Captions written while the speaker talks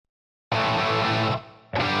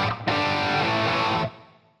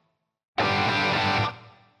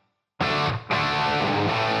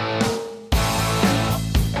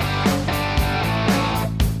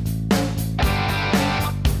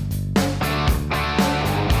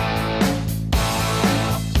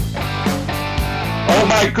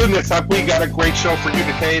my goodness, we got a great show for you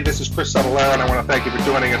today. This is Chris Sotolero, and I want to thank you for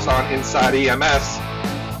joining us on Inside EMS.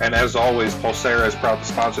 And as always, Pulsera is proud to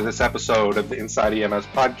sponsor this episode of the Inside EMS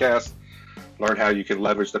podcast. Learn how you can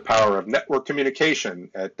leverage the power of network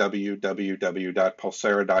communication at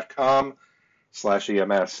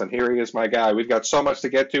www.pulsera.com/EMS. And here he is, my guy. We've got so much to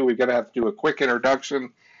get to. We're going to have to do a quick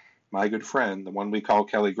introduction. My good friend, the one we call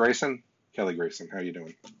Kelly Grayson. Kelly Grayson, how are you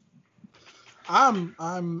doing?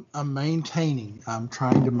 I'm maintaining. I'm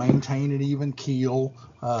trying to maintain an even keel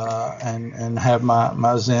and have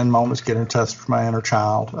my Zen moments, get in touch with my inner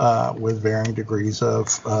child with varying degrees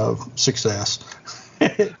of success.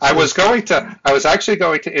 I was actually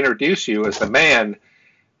going to introduce you as the man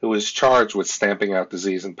who is charged with stamping out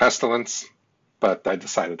disease and pestilence, but I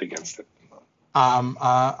decided against it.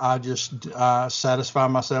 I just satisfy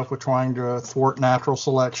myself with trying to thwart natural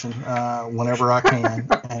selection whenever I can,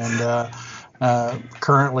 and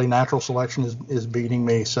currently natural selection is beating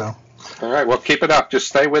me. So, all right, well, keep it up. Just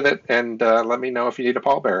stay with it, and let me know if you need a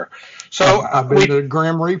pallbearer. So I've been the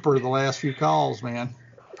Grim Reaper the last few calls, man.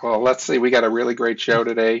 Well, let's see. We got a really great show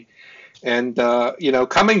today, and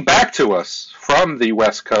coming back to us from the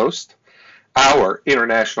West Coast, our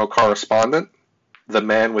international correspondent, the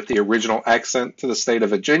man with the original accent to the state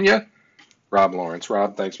of Virginia, Rob Lawrence.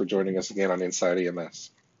 Rob, thanks for joining us again on Inside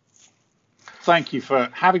EMS. Thank you for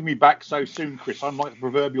having me back so soon, Chris. I'm like the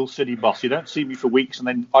proverbial city boss. You don't see me for weeks, and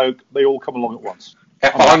then they all come along at once.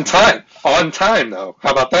 On time, though.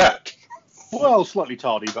 How about that? Well, slightly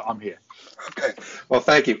tardy, but I'm here. Okay. Well,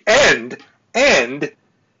 thank you. And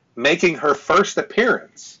making her first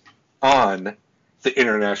appearance on the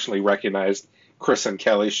internationally recognized Chris and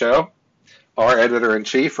Kelly show, our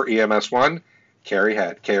editor-in-chief for EMS1, Carrie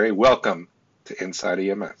Hatt. Carrie, welcome to Inside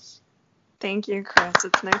EMS. Thank you, Chris.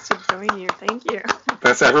 It's nice to join you. Thank you.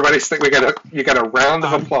 That's everybody's thing. You got a round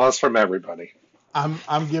of applause from everybody.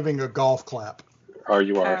 I'm giving a golf clap. Oh,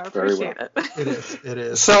 you are. I Very well. It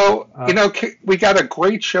is. So, we got a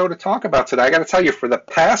great show to talk about today. I got to tell you, for the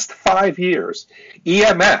past 5 years,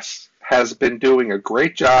 EMS has been doing a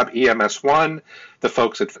great job. EMS1, the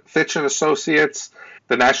folks at Fitch & Associates,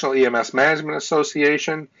 the National EMS Management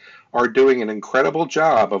Association are doing an incredible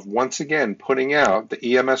job of once again putting out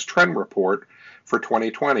the EMS Trend Report for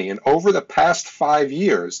 2020. And over the past 5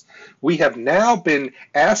 years, we have now been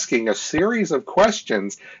asking a series of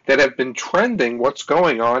questions that have been trending what's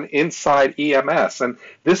going on inside EMS. And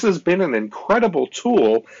this has been an incredible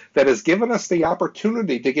tool that has given us the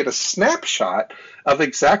opportunity to get a snapshot of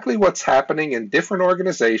exactly what's happening in different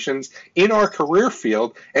organizations in our career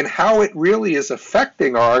field and how it really is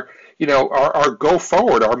affecting our go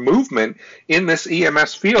forward, our movement in this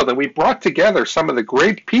EMS field. And we brought together some of the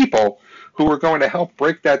great people who are going to help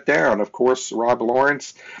break that down. Of course, Rob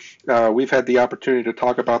Lawrence, we've had the opportunity to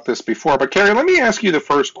talk about this before. But Carrie, let me ask you the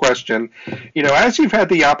first question. As you've had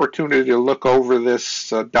the opportunity to look over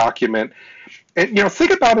this document, and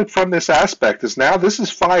think about it from this aspect, this is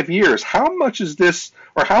 5 years. How much is this,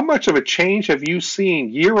 or how much of a change have you seen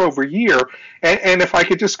year over year? And if I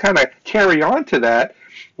could just kind of carry on to that,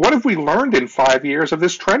 what have we learned in 5 years of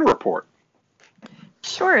this trend report?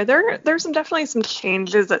 Sure. There's definitely some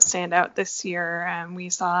changes that stand out this year. We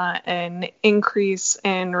saw an increase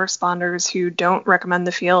in responders who don't recommend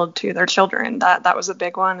the field to their children. That was a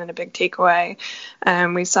big one and a big takeaway.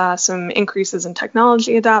 We saw some increases in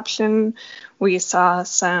technology adoption. We saw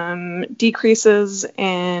some decreases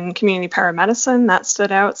in community paramedicine. That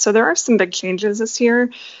stood out. So there are some big changes this year.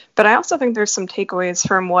 But I also think there's some takeaways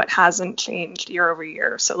from what hasn't changed year over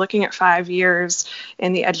year. So looking at 5 years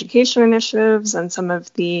in the education initiatives and some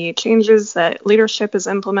of the changes that leadership has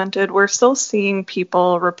implemented, we're still seeing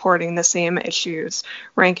people reporting the same issues,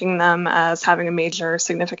 ranking them as having a major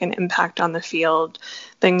significant impact on the field.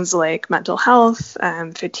 Things like mental health,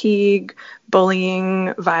 fatigue,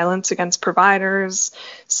 bullying, violence against providers,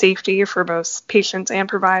 safety for both patients and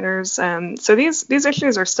providers. So these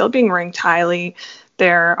issues are still being ranked highly.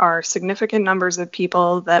 There are significant numbers of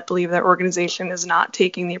people that believe their organization is not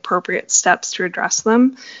taking the appropriate steps to address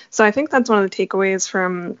them. So I think that's one of the takeaways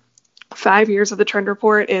from 5 years of the trend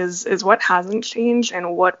report is what hasn't changed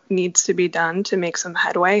and what needs to be done to make some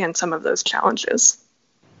headway in some of those challenges.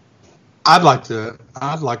 I'd like to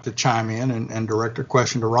chime in and direct a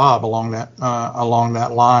question to Rob along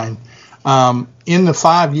that line. In the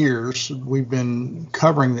 5 years we've been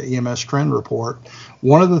covering the EMS Trend Report,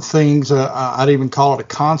 one of the things I'd even call it a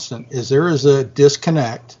constant is there is a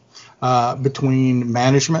disconnect between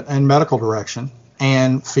management and medical direction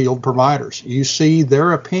and field providers. You see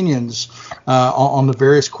their opinions on the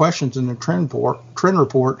various questions in the trend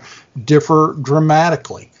report differ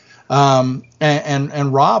dramatically.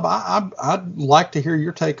 And Rob, I'd like to hear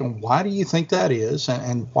your take on why do you think that is,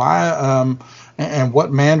 and why, and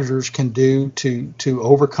what managers can do to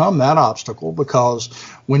overcome that obstacle. Because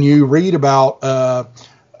when you read about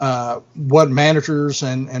what managers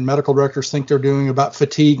and medical directors think they're doing about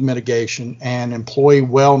fatigue mitigation and employee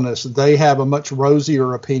wellness, they have a much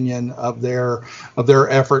rosier opinion of their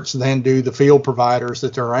efforts than do the field providers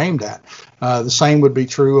that they're aimed at. The same would be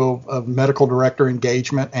true of medical director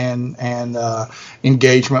engagement and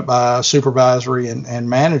engagement by supervisory and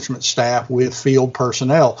management staff with field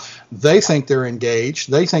personnel. They think they're engaged.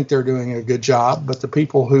 They think they're doing a good job, but the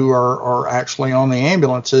people who are actually on the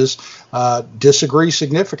ambulances disagree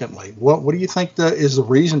significantly. What do you think is the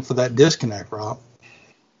reason for that disconnect, Rob?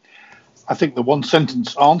 I think the one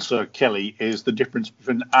sentence answer, Kelly, is the difference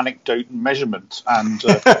between anecdote and measurement. And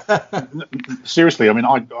seriously, I mean,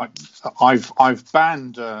 I've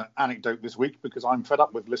banned anecdote this week because I'm fed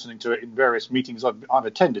up with listening to it in various meetings I've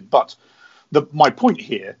attended. But my point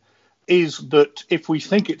here is that if we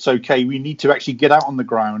think it's okay, we need to actually get out on the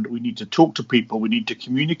ground. We need to talk to people. We need to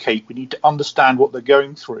communicate. We need to understand what they're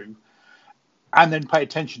going through, and then pay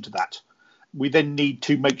attention to that. We then need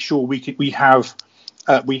to make sure we have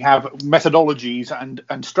methodologies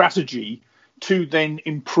and strategy to then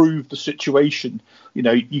improve the situation. You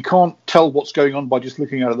know, you can't tell what's going on by just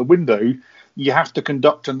looking out of the window. You have to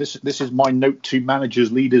conduct, and this is my note to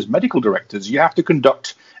managers, leaders, medical directors, you have to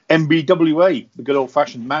conduct MBWA, the good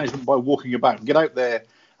old-fashioned management by walking about. Get out there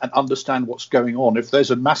and understand what's going on. If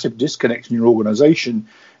there's a massive disconnect in your organization,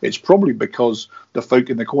 it's probably because the folk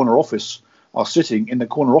in the corner office are sitting in the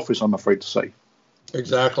corner office, I'm afraid to say.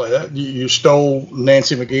 Exactly. You stole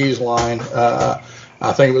Nancy McGee's line.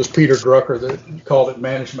 I think it was Peter Drucker that called it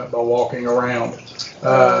management by walking around,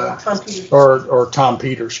 or Tom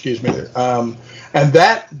Peters, excuse me. And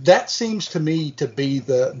that seems to me to be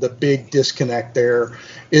the big disconnect there,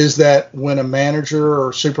 is that when a manager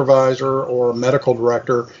or supervisor or a medical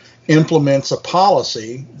director implements a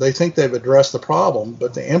policy, they think they've addressed the problem,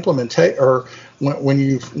 but the or when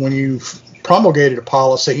you've promulgated a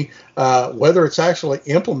policy, whether it's actually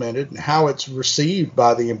implemented and how it's received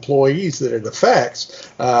by the employees that it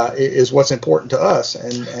affects is what's important to us.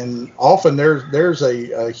 And often there's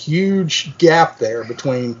a huge gap there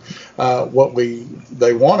between what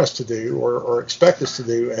they want us to do or expect us to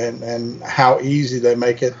do and how easy they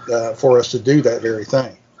make it for us to do that very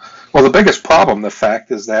thing. Well, the biggest problem, the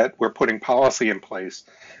fact, is that we're putting policy in place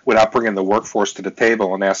without bringing the workforce to the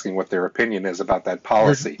table and asking what their opinion is about that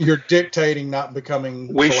policy. You're dictating, not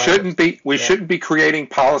becoming. We shouldn't be creating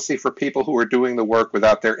policy for people who are doing the work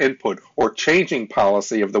without their input, or changing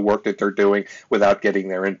policy of the work that they're doing without getting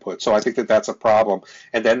their input. So I think that that's a problem.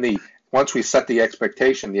 And then once we set the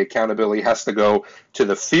expectation, the accountability has to go to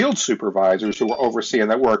the field supervisors who are overseeing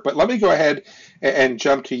that work. But let me go ahead and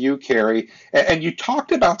jump to you, Carrie. And you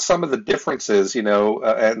talked about some of the differences,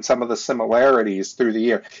 and some of the similarities through the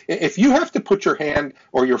year. If you have to put your hand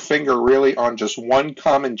or your finger really on just one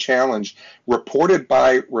common challenge reported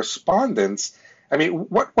by respondents, I mean,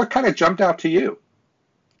 what kind of jumped out to you?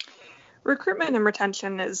 Recruitment and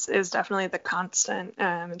retention is definitely the constant.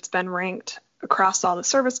 It's been ranked across all the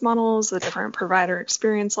service models, the different provider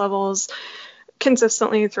experience levels,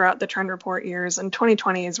 consistently throughout the Trend Report years, and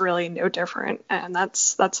 2020 is really no different. And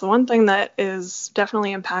that's the one thing that is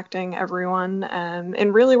definitely impacting everyone.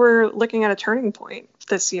 And really, we're looking at a turning point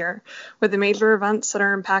this year with the major events that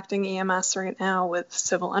are impacting EMS right now, with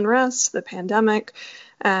civil unrest, the pandemic.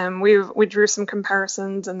 We drew some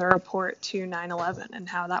comparisons in the report to 9/11 and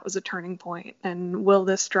how that was a turning point. And will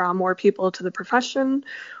this draw more people to the profession,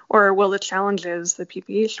 or will the challenges, the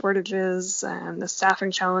PPE shortages, the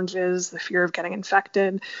staffing challenges, the fear of getting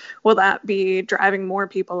infected, will that be driving more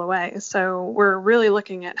people away? So we're really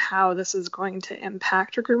looking at how this is going to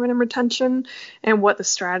impact recruitment and retention, and what the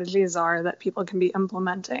strategies are that people can be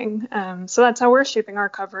implementing. So that's how we're shaping our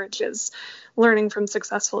coverage, is learning from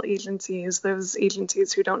successful agencies, those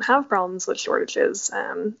agencies who don't have problems with shortages.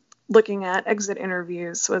 Looking at exit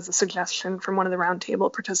interviews was a suggestion from one of the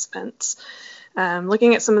roundtable participants.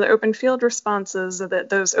 Looking at some of the open field responses,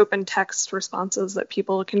 those open text responses that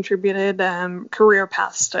people contributed, career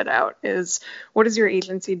path stood out. Is what is your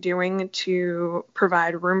agency doing to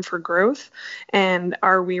provide room for growth? And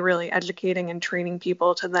are we really educating and training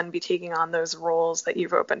people to then be taking on those roles that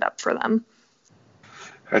you've opened up for them?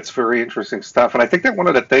 That's very interesting stuff, and I think that one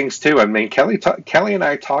of the things too. I mean, Kelly and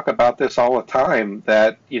I talk about this all the time.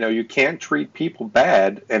 That you can't treat people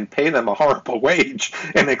bad and pay them a horrible wage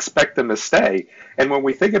and expect them to stay. And when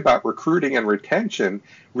we think about recruiting and retention,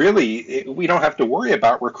 really, we don't have to worry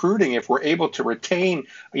about recruiting if we're able to retain,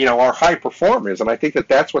 our high performers. And I think that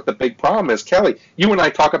that's what the big problem is. Kelly, you and I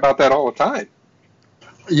talk about that all the time.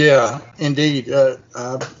 Yeah, indeed.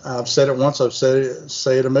 I've said it once.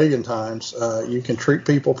 Say it a million times. You can treat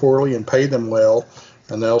people poorly and pay them well,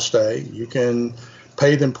 and they'll stay. You can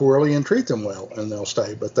pay them poorly and treat them well, and they'll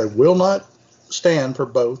stay. But they will not stand for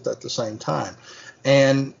both at the same time.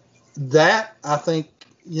 And that, I think,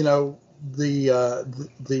 the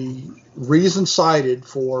reason cited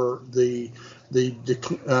for the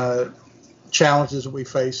challenges that we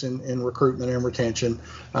face in recruitment and retention,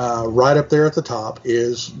 right up there at the top,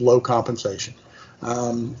 is low compensation.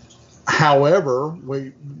 However,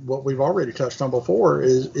 what we've already touched on before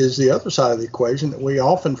is the other side of the equation that we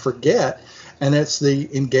often forget, and it's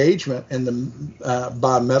the engagement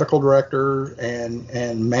by medical director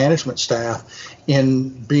and management staff in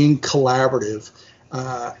being collaborative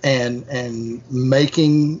and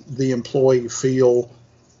making the employee feel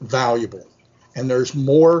valuable. And there's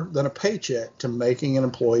more than a paycheck to making an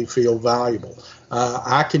employee feel valuable.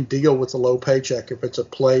 I can deal with a low paycheck if it's a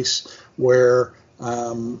place where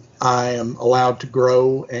I am allowed to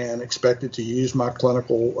grow and expected to use my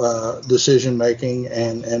clinical decision making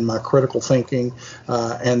and my critical thinking,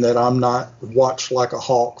 and that I'm not watched like a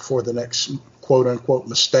hawk for the next quote unquote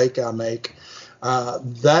mistake I make.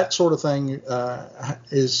 That sort of thing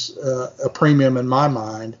is a premium in my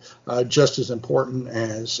mind, just as important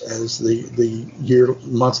as the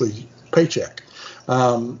monthly paycheck.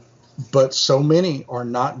 But so many are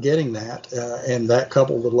not getting that, and that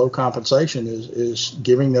coupled with low compensation is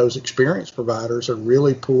giving those experienced providers a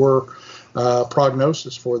really poor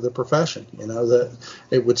prognosis for the profession. That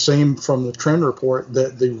it would seem from the trend report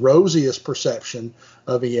that the rosiest perception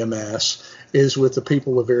of EMS is with the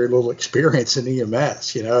people with very little experience in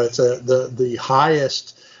EMS. It's the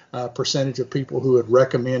highest percentage of people who would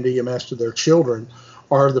recommend EMS to their children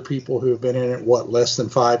are the people who have been in it, less than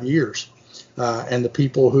 5 years. And the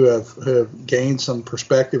people who have gained some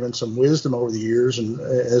perspective and some wisdom over the years and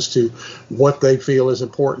as to what they feel is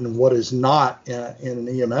important and what is not in an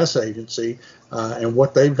EMS agency and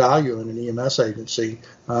what they value in an EMS agency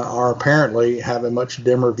are apparently have a much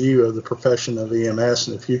dimmer view of the profession of EMS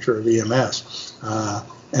and the future of EMS.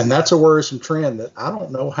 And that's a worrisome trend that I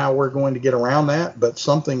don't know how we're going to get around that, but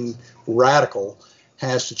something radical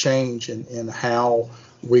has to change in how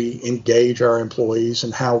we engage our employees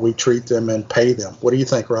and how we treat them and pay them. What do you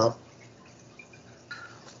think, Rob?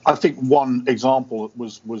 I think one example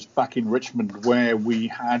was back in Richmond, where we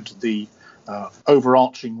had the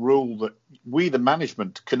overarching rule that we, the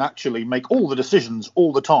management, can actually make all the decisions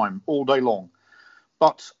all the time, all day long.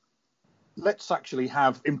 But let's actually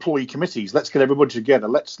have employee committees. Let's get everybody together.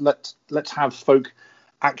 Let's have folk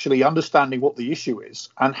actually understanding what the issue is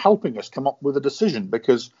and helping us come up with a decision,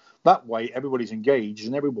 because that way everybody's engaged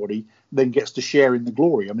and everybody then gets to share in the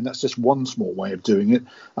glory. I mean, that's just one small way of doing it.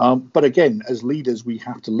 But again, as leaders, we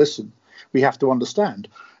have to listen. We have to understand.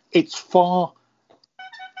 It's far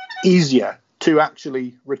easier to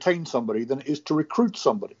actually retain somebody than it is to recruit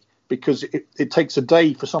somebody, because it takes a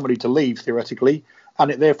day for somebody to leave, theoretically,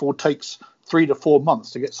 and it therefore takes 3 to 4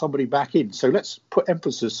 months to get somebody back in. So let's put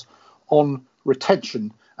emphasis on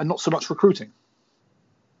retention and not so much recruiting.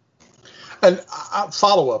 And I'll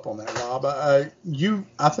follow up on that, Rob.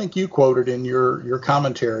 I think you quoted in your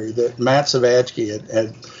commentary that Matt Savajki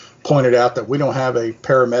had pointed out that we don't have a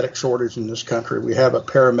paramedic shortage in this country. We have a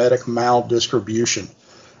paramedic maldistribution,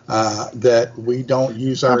 that we don't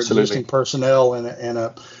use our existing personnel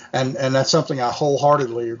and that's something I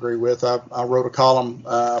wholeheartedly agree with. I wrote a column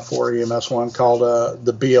for EMS1 called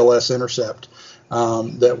the BLS Intercept.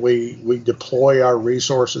 That we deploy our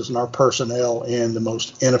resources and our personnel in the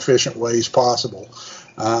most inefficient ways possible,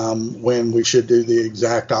 when we should do the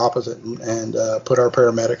exact opposite and put our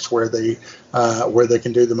paramedics where they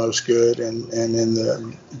can do the most good, and in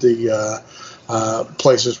the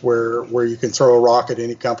places where you can throw a rock at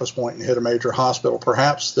any compass point and hit a major hospital.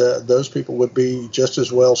 Perhaps those people would be just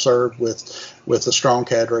as well served with a strong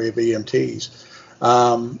cadre of EMTs.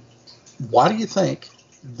 Why do you think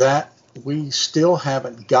that we still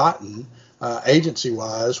haven't gotten,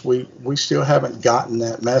 agency-wise, we still haven't gotten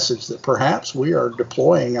that message that perhaps we are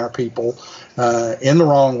deploying our people in the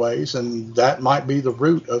wrong ways, and that might be the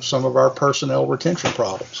root of some of our personnel retention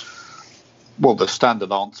problems? Well, the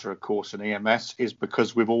standard answer, of course, in EMS is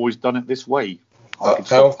because we've always done it this way. Of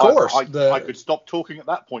course. I could stop talking at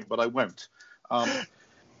that point, but I won't.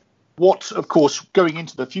 What, of course, going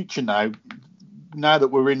into the future now that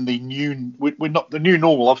we're in we're not the new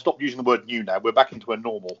normal. I've stopped using the word new now. We're back into a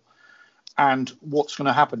normal. And what's going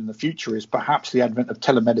to happen in the future is perhaps the advent of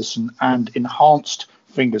telemedicine and enhanced,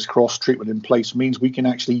 fingers crossed, treatment in place means we can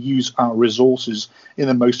actually use our resources in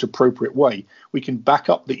the most appropriate way. We can back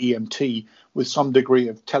up the EMT with some degree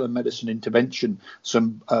of telemedicine intervention,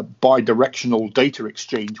 some bi-directional data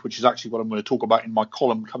exchange, which is actually what I'm going to talk about in my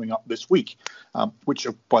column coming up this week, which,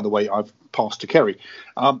 by the way, I've passed to Kerry.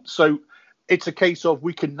 So it's a case of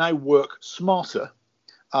we can now work smarter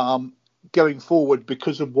going forward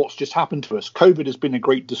because of what's just happened to us. COVID has been a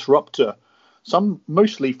great disruptor,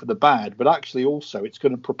 mostly for the bad, but actually also it's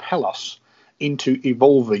going to propel us into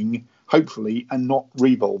evolving, hopefully, and not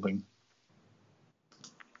revolving.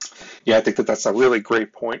 Yeah, I think that's a really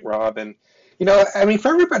great point, Rob. And, I mean, for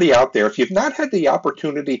everybody out there, if you've not had the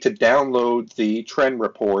opportunity to download the trend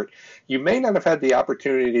report, you may not have had the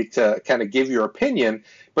opportunity to kind of give your opinion,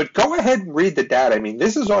 but go ahead and read the data. I mean,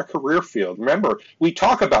 this is our career field. Remember, we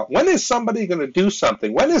talk about when is somebody going to do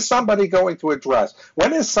something? When is somebody going to address?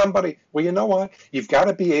 When is somebody, well, you know what? You've got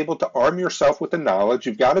to be able to arm yourself with the knowledge.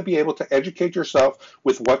 You've got to be able to educate yourself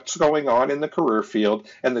with what's going on in the career field,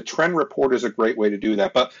 and the trend report is a great way to do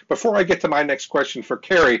that. But before I get to my next question for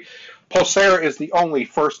Kerry, Pulsera is the only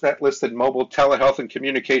FirstNet-listed mobile telehealth and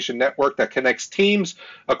communication network that connects teams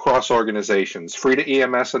across organizations. Free to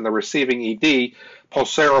EMS and the receiving ED,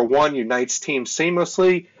 Pulsera One unites teams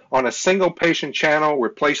seamlessly on a single patient channel,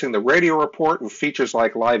 replacing the radio report with features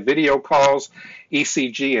like live video calls,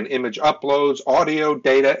 ECG and image uploads, audio,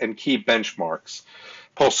 data, and key benchmarks.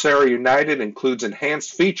 Pulsera United includes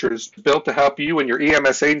enhanced features built to help you and your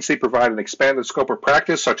EMS agency provide an expanded scope of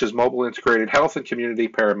practice, such as mobile integrated health and community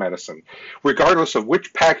paramedicine. Regardless of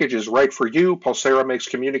which package is right for you, Pulsera makes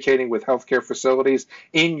communicating with healthcare facilities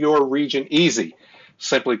in your region easy.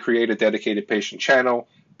 Simply create a dedicated patient channel,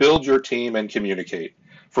 build your team, and communicate.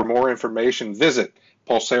 For more information, visit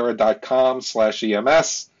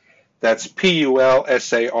pulsera.com/EMS. That's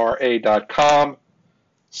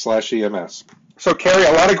pulsara.com/EMS. So, Kerry,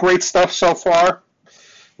 a lot of great stuff so far.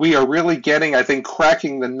 We are really getting, I think,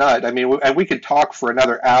 cracking the nut. I mean, and we could talk for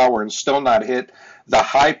another hour and still not hit the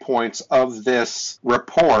high points of this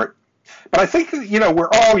report. But I think, we're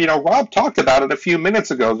all, Rob talked about it a few minutes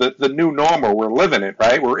ago, the new normal. We're living it,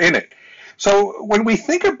 right? We're in it. So when we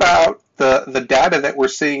think about the data that we're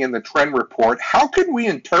seeing in the trend report, how can we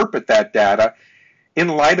interpret that data in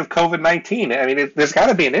light of COVID-19? I mean, there's got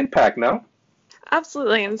to be an impact, no?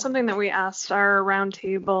 Absolutely, and something that we asked our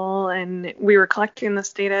roundtable, and we were collecting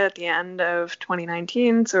this data at the end of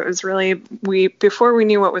 2019, so it was really, before we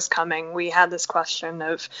knew what was coming, we had this question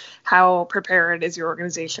of how prepared is your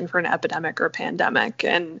organization for an epidemic or pandemic,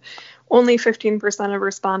 and only 15% of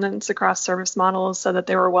respondents across service models said that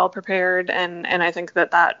they were well prepared, and I think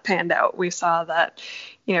that panned out. We saw that,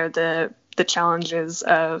 the challenges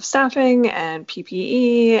of staffing and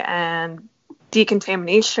PPE and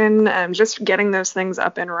decontamination, just getting those things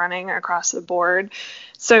up and running across the board.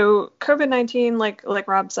 So COVID-19, like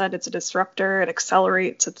Rob said, it's a disruptor. It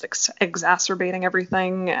accelerates. It's exacerbating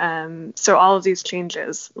everything. So all of these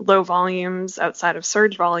changes, low volumes outside of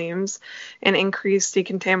surge volumes, and increased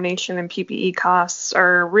decontamination and PPE costs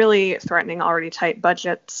are really threatening already tight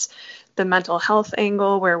budgets. The mental health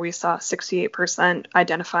angle, where we saw 68%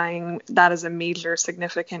 identifying that as a major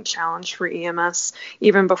significant challenge for EMS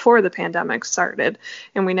even before the pandemic started.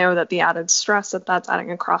 And we know that the added stress that's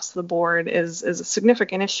adding across the board is a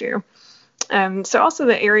significant issue. So also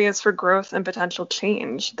the areas for growth and potential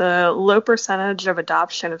change. The low percentage of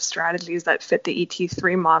adoption of strategies that fit the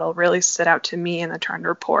ET3 model really stood out to me in the trend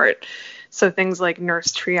report. So things like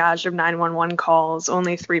nurse triage of 911 calls,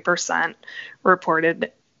 only 3%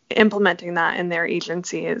 reported implementing that in their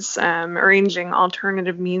agencies. Arranging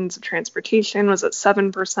alternative means of transportation was at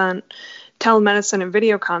 7%, telemedicine and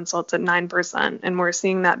video consults at 9%, and we're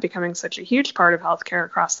seeing that becoming such a huge part of healthcare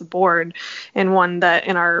across the board, and one that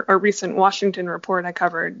in our recent Washington report I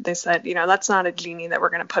covered, they said, that's not a genie that we're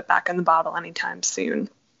going to put back in the bottle anytime soon.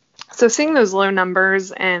 So seeing those low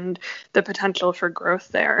numbers and the potential for growth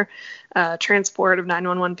there, transport of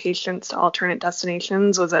 911 patients to alternate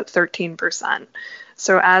destinations was at 13%.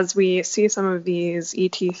 So as we see some of these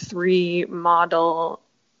ET3 model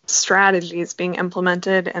strategies being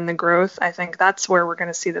implemented and the growth, I think that's where we're going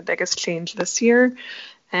to see the biggest change this year,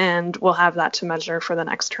 and we'll have that to measure for the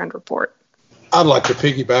next trend report. I'd like to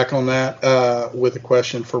piggyback on that with a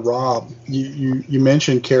question for Rob. You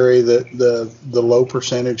mentioned, Kerry, that the low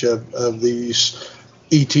percentage of these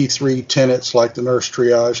ET3 tenets like the nurse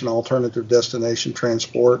triage and alternative destination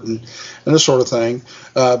transport and this sort of thing.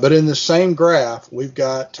 But in the same graph, we've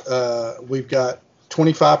got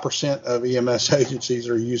 25% of EMS agencies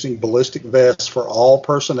are using ballistic vests for all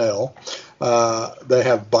personnel. They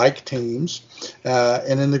have bike teams.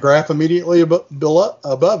 And in the graph immediately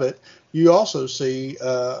above it, you also see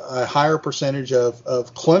a higher percentage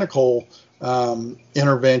of clinical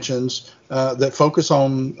interventions that focus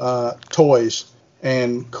on toys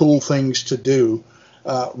and cool things to do.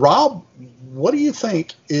 Rob, what do you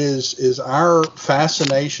think is our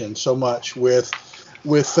fascination so much with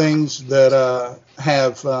things that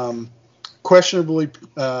have questionably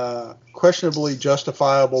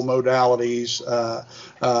justifiable modalities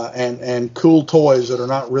and cool toys that are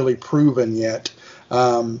not really proven yet?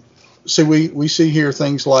 So we see here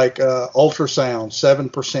things like ultrasound,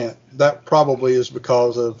 7%. That probably is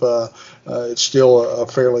because of it's still a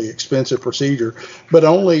fairly expensive procedure, but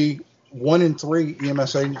only 1 in 3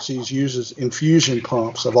 EMS agencies uses infusion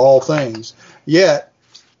pumps of all things. Yet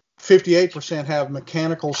 58% have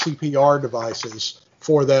mechanical CPR devices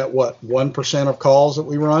for that 1% of calls that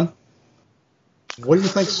we run. What do you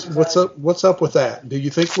think? What's up with that? Do you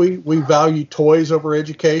think we value toys over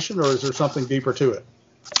education, or is there something deeper to it?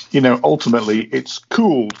 Ultimately, it's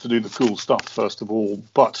cool to do the cool stuff, first of all,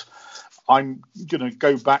 but I'm going to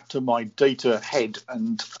go back to my data head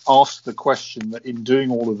and ask the question that in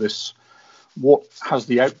doing all of this, what has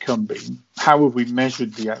the outcome been? How have we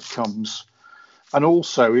measured the outcomes? And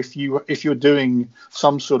also, if you're doing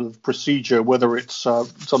some sort of procedure, whether it's a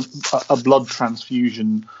blood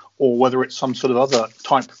transfusion or whether it's some sort of other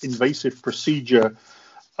type invasive procedure,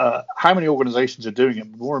 how many organizations are doing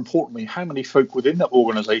it? But more importantly, how many folk within that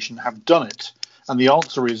organization have done it? And the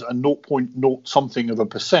answer is a 0.0 something of a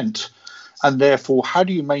percent. And therefore, how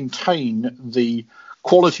do you maintain the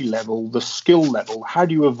quality level, the skill level? How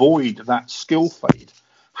do you avoid that skill fade?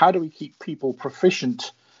 How do we keep people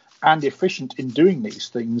proficient and efficient in doing these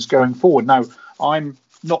things going forward? Now, I'm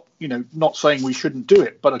not saying we shouldn't do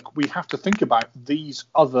it, but we have to think about these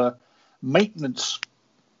other maintenance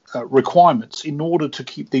requirements in order to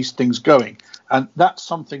keep these things going. And that's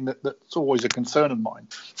something that's always a concern of mine.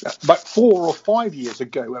 But 4 or 5 years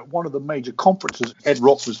ago, at one of the major conferences, Ed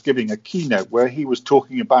Roth was giving a keynote where he was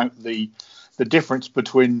talking about the difference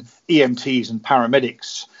between EMTs and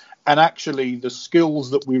paramedics, and actually the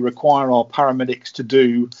skills that we require our paramedics to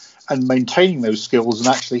do and maintaining those skills.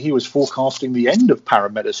 And actually he was forecasting the end of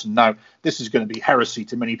paramedicine. Now, this is going to be heresy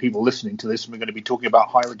to many people listening to this, and we're going to be talking about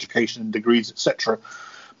higher education and degrees, etc.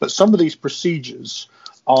 But some of these procedures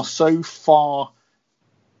are so far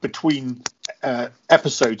between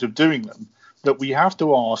episodes of doing them that we have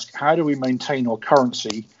to ask, how do we maintain our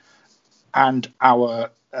currency and our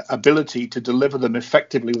ability to deliver them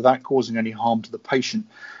effectively without causing any harm to the patient?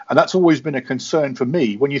 And that's always been a concern for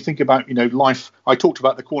me. When you think about, life, I talked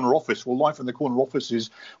about the corner office. Well, life in the corner office is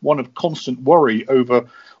one of constant worry over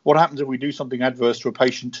what happens if we do something adverse to a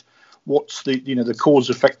patient. What's the cause,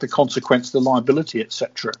 effect, the consequence, the liability,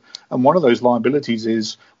 etc. And one of those liabilities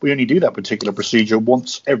is we only do that particular procedure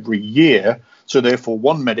once every year. So therefore,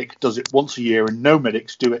 one medic does it once a year and no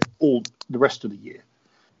medics do it all the rest of the year.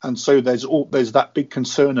 And so there's that big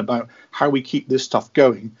concern about how we keep this stuff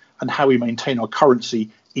going and how we maintain our currency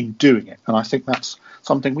in doing it. And I think that's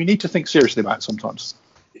something we need to think seriously about sometimes.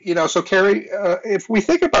 So Kerry, if we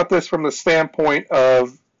think about this from the standpoint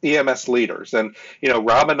of EMS leaders, and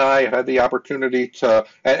Rob and I have had the opportunity to,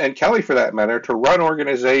 and Kelly for that matter, to run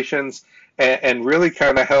organizations and really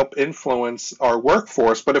kind of help influence our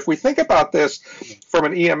workforce. But if we think about this from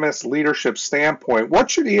an EMS leadership standpoint, what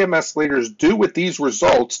should EMS leaders do with these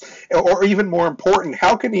results? Or even more important,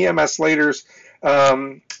 how can EMS leaders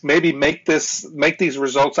maybe make these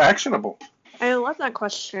results actionable? I love that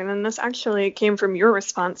question, and this actually came from your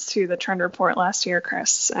response to the trend report last year,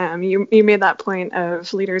 Chris. You made that point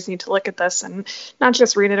of leaders need to look at this and not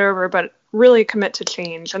just read it over, but really commit to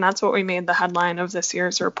change. And that's what we made the headline of this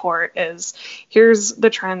year's report is, here's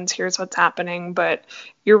the trends, here's what's happening, but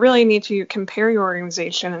you really need to compare your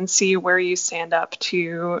organization and see where you stand up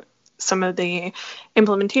to some of the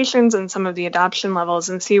implementations and some of the adoption levels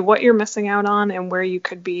and see what you're missing out on and where you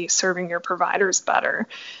could be serving your providers better.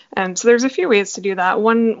 And so there's a few ways to do that.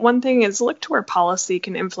 One thing is look to where policy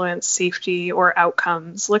can influence safety or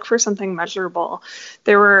outcomes. Look for something measurable.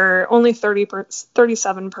 There were only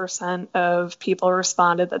 37% of people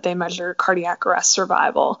responded that they measure cardiac arrest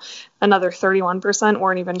survival. another 31%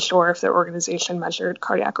 weren't even sure if their organization measured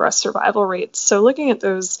cardiac arrest survival rates. So looking at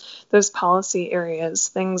those policy areas,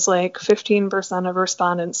 things like 15% of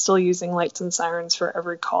respondents still using lights and sirens for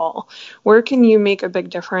every call. Where can you make a big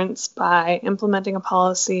difference by implementing a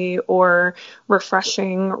policy or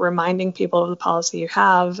refreshing, reminding people of the policy you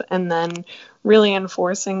have, and then really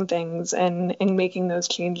enforcing things and making those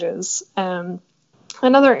changes?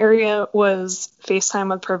 Another area was FaceTime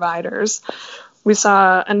with providers. We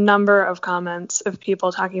saw a number of comments of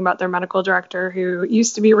people talking about their medical director who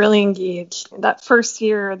used to be really engaged. That first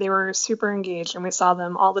year, they were super engaged, and we saw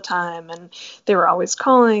them all the time, and they were always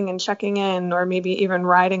calling and checking in, or maybe even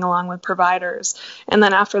riding along with providers. And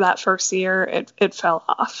then after that first year, it fell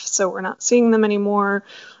off. So we're not seeing them anymore.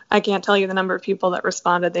 I can't tell you the number of people that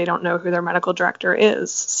responded they don't know who their medical director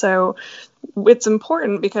is. So it's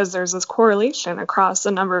important because there's this correlation across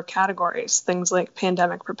a number of categories, things like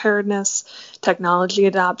pandemic preparedness, technology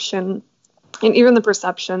adoption, and even the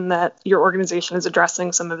perception that your organization is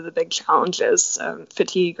addressing some of the big challenges,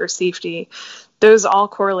 fatigue or safety. Those all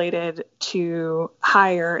correlated to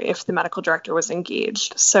higher if the medical director was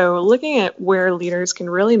engaged. So looking at where leaders can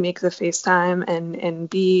really make the FaceTime and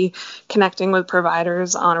be connecting with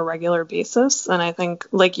providers on a regular basis. And I think,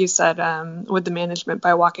 like you said, with the management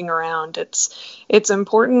by walking around, it's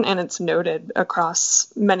important and it's noted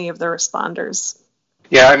across many of the responders.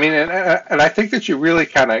 Yeah, I mean, and I think that you really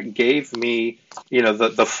kind of gave me,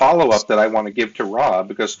 the follow-up that I want to give to Rob,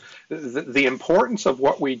 because the importance of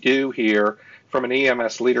what we do here from an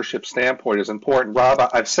EMS leadership standpoint is important. Rob,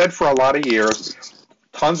 I've said for a lot of years,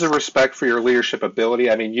 tons of respect for your leadership ability.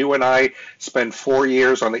 I mean, you and I spent 4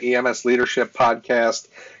 years on the EMS Leadership Podcast.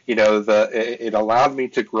 It allowed me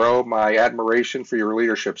to grow my admiration for your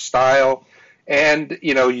leadership style. And,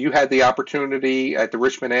 you had the opportunity at the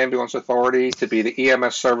Richmond Ambulance Authority to be the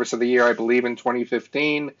EMS Service of the Year, I believe, in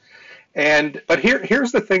 2015. But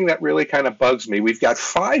here's the thing that really kind of bugs me. We've got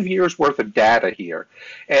 5 years worth of data here,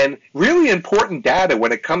 and really important data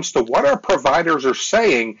when it comes to what our providers are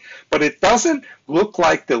saying, but it doesn't look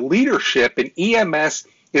like the leadership in EMS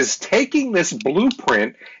is taking this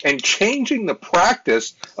blueprint and changing the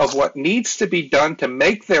practice of what needs to be done to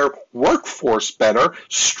make their workforce better,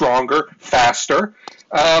 stronger, faster.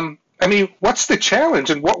 I mean, what's the challenge,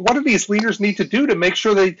 and what do these leaders need to do to make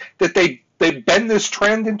sure that they bend this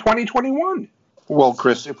trend in 2021? Well,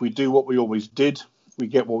 Chris, if we do what we always did, we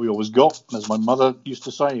get what we always got. And as my mother used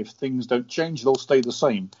to say, if things don't change, they'll stay the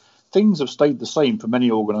same. Things have stayed the same for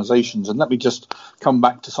many organizations. And let me just come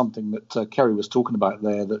back to something that Kerry was talking about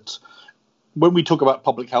there, that when we talk about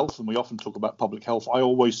public health, and we often talk about public health, I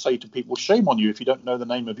always say to people, shame on you if you don't know the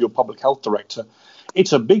name of your public health director.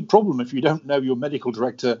 It's a big problem if you don't know your medical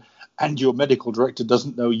director and your medical director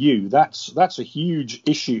doesn't know you. That's a huge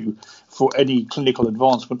issue for any clinical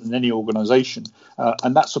advancement in any organization.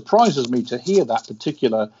 And that surprises me to hear that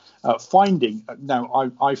particular finding.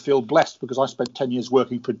 Now, I feel blessed because I spent 10 years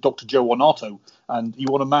working for Dr. Joe Ornato, and you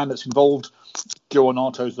want a man that's involved. Joe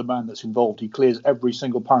Ornato is the man that's involved. He clears every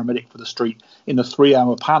single paramedic for the street in a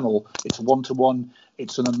 3-hour panel. It's one-to-one.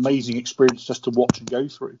 It's an amazing experience just to watch and go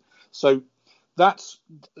through. So that's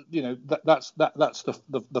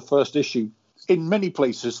the first issue. In many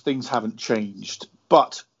places, things haven't changed.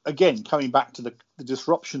 But again, coming back to the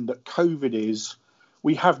disruption that COVID is,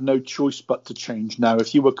 we have no choice but to change now.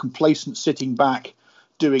 If you were complacent sitting back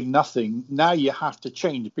doing nothing, now you have to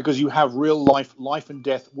change because you have real life and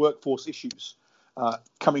death workforce issues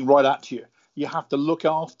coming right at you. You have to look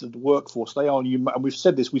after the workforce. They are, and we've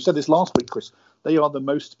said this last week, Chris, they are the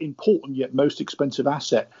most important yet most expensive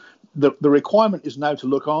asset. The requirement is now to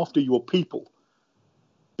look after your people,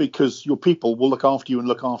 because your people will look after you and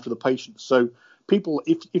look after the patients. So people,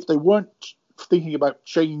 if they weren't thinking about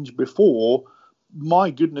change before, my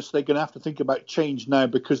goodness, they're going to have to think about change now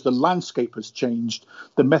because the landscape has changed,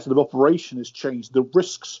 the method of operation has changed, the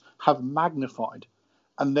risks have magnified,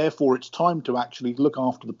 and therefore it's time to actually look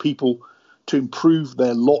after the people to improve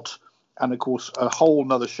their lot. And of course, a whole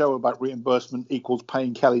nother show about reimbursement equals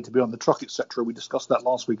paying Kelly to be on the truck, etc. We discussed that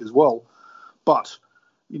last week as well. But,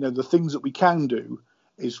 the things that we can do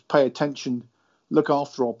is pay attention, look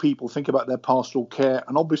after our people, think about their pastoral care.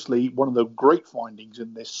 And obviously, one of the great findings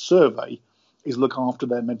in this survey is look after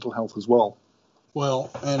their mental health as well.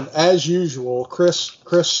 Well, and as usual, Chris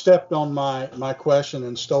stepped on my question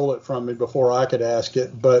and stole it from me before I could ask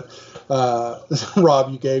it. But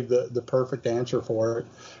Rob, you gave the perfect answer for it.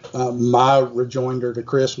 My rejoinder to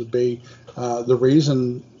Chris would be the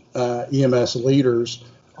reason EMS leaders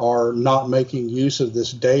are not making use of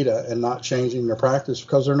this data and not changing their practice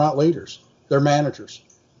because they're not leaders. They're managers.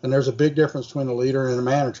 And there's a big difference between a leader and a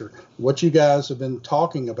manager. What you guys have been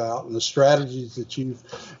talking about and the strategies that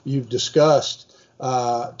you've discussed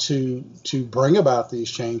to bring about these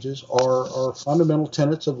changes are fundamental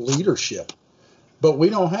tenets of leadership. But we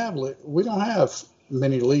don't have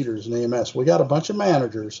many leaders in EMS. We got a bunch of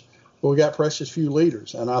managers, but we got precious few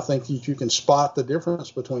leaders. And I think that you can spot the difference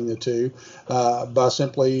between the two by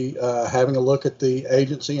simply having a look at the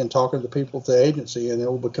agency and talking to the people at the agency, and it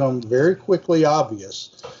will become very quickly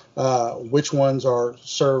obvious which ones are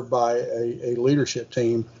served by a leadership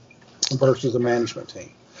team versus a management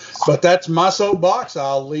team. But that's my soapbox.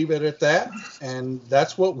 I'll leave it at that. And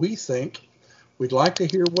that's what we think. We'd like to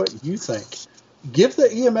hear what you think. Give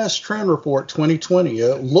the EMS Trend Report 2020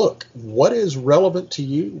 a look. What is relevant to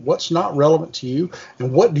you? What's not relevant to you?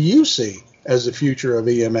 And what do you see as the future of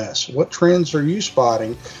EMS? What trends are you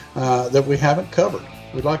spotting that we haven't covered?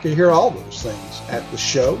 We'd like to hear all those things at the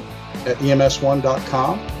show at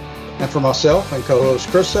EMS1.com. And for myself and co-host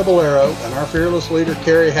Chris Cebollero and our fearless leader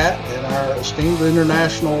Carrie Hatt and our esteemed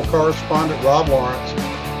international correspondent Rob Lawrence,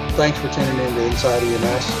 thanks for tuning in to Inside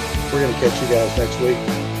EMS. We're going to catch you guys next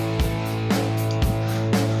week.